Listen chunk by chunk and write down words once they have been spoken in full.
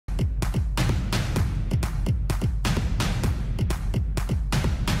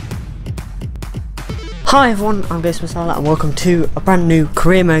Hi everyone, I'm Ghost Masala and welcome to a brand new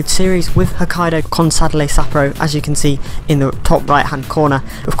career mode series with Hokkaido Consadole Sapporo, as you can see in the top right hand corner.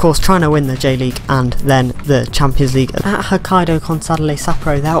 Of course, trying to win the J-League and then the Champions League. At Hokkaido Consadole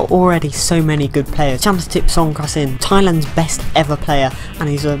Sapporo there are already so many good players. CHANATHIP Songgkrasin, Thailand's best ever player, and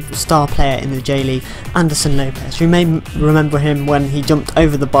he's a star player in the J-League. Anderson Lopez, you may remember him when he jumped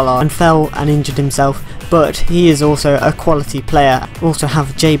over the bollard and fell and injured himself, but he is also a quality player. We also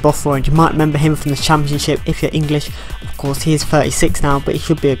have Bothroyd, you might remember him from the Championship if you're English. Of course, he is 36 now, but he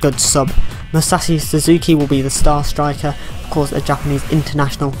should be a good sub. Masashi Suzuki will be the star striker, of course a Japanese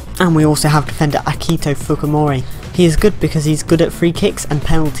international. And we also have defender Akito Fukumori. He is good because he's good at free kicks and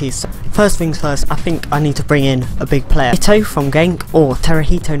penalties. First things first, I think I need to bring in a big player. Ito from Genk or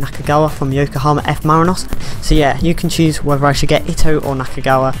Teruhito Nakagawa from Yokohama F Marinos. So yeah, you can choose whether I should get Ito or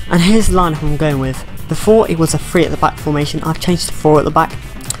Nakagawa. And here's the lineup I'm going with. Before it was a 3 at the back formation, I've changed to 4 at the back.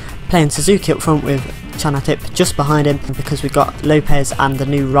 Playing Suzuki up front with CHANATHIP just behind him because we've got Lopez and the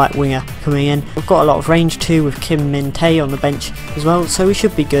new right winger coming in. We've got a lot of range too with Kim Min Tae on the bench as well, so we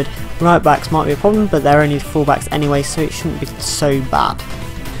should be good. Right backs might be a problem, but they're only full backs anyway, so it shouldn't be so bad.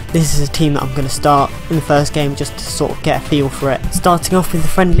 This is a team that I'm going to start in the first game just to sort of get a feel for it. Starting off with the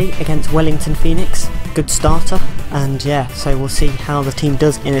friendly against Wellington Phoenix, good starter, and yeah, so we'll see how the team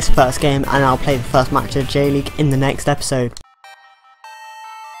does in this first game, and I'll play the first match of the J-League in the next episode.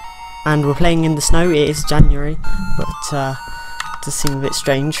 And we're playing in the snow. It is January, but it does seem a bit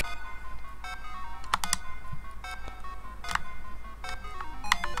strange.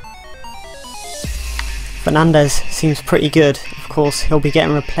 Fernandez seems pretty good. Of course, he'll be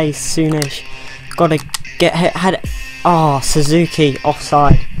getting replaced soonish. Gotta get had. Oh, Suzuki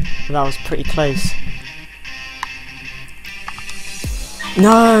offside. That was pretty close.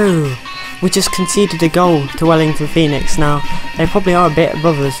 No, we just conceded a goal to Wellington Phoenix. Now they probably are a bit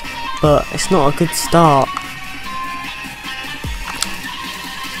above us, but it's not a good start.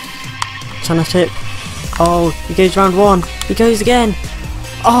 CHANATHIP. Oh, he goes round one. He goes again.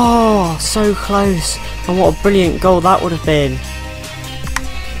 Oh, so close. And what a brilliant goal that would have been.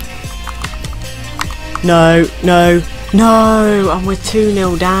 No, no, no. And we're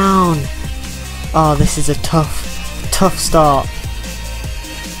 2-0 down. Oh, this is a tough start.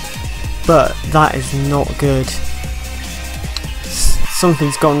 But that is not good.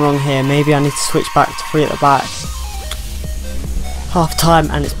 Something's gone wrong here. Maybe I need to switch back to 3 at the back. Half time,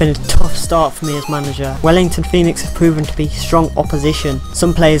 and it's been a tough start for me as manager. Wellington Phoenix have proven to be strong opposition.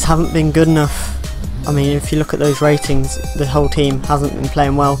 Some players haven't been good enough. I mean, if you look at those ratings, the whole team hasn't been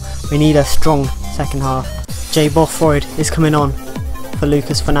playing well. We need a strong second half. Bothroyd is coming on for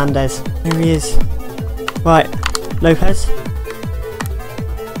Lucas Fernandez. Here he is. Right, Lopez.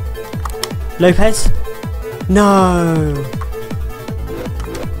 Lopez? No!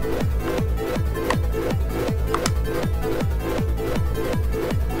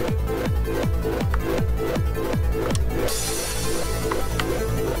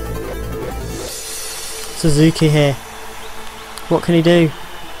 Suzuki here. What can he do?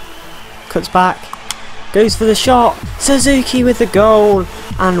 Cuts back. Goes for the shot. Suzuki with the goal.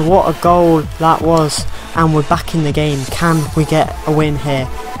 And what a goal that was. And we're back in the game. Can we get a win here?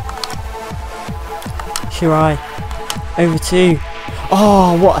 Shirai. Over 2.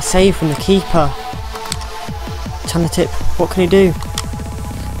 Oh, what a save from the keeper. CHANATHIP. What can he do?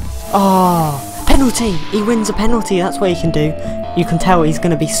 Oh, penalty. He wins a penalty. That's what he can do. You can tell he's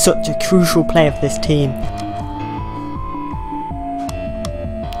going to be such a crucial player for this team.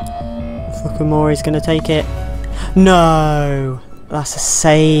 Fukumori's going to take it. No! That's a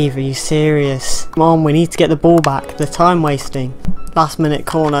save. Are you serious? Come on, we need to get the ball back. The time wasting. Last minute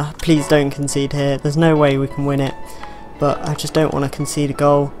corner. Please don't concede here. There's no way we can win it. But I just don't want to concede a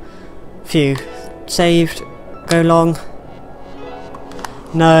goal. Phew. Saved. Go long.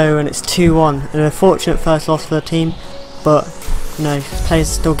 No, and it's 2-1. An unfortunate first loss for the team. But no, players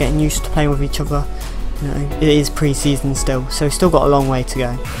are still getting used to playing with each other. You know, it is pre-season still, so still got a long way to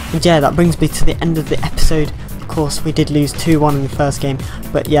go. And yeah, that brings me to the end of the episode. Of course, we did lose 2-1 in the first game,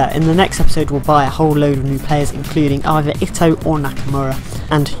 but yeah, in the next episode we'll buy a whole load of new players, including either Ito or Nakamura.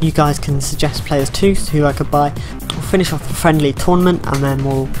 And you guys can suggest players too, who I could buy. We'll finish off the friendly tournament, and then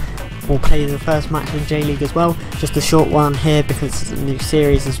we'll play the first match in J-League as well. Just a short one here because it's a new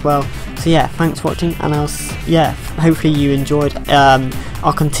series as well. So yeah, thanks for watching, and hopefully you enjoyed.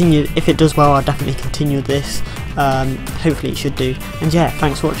 I'll continue, if it does well I'll definitely continue this. Hopefully it should do. And yeah,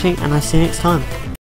 thanks for watching, and I'll see you next time.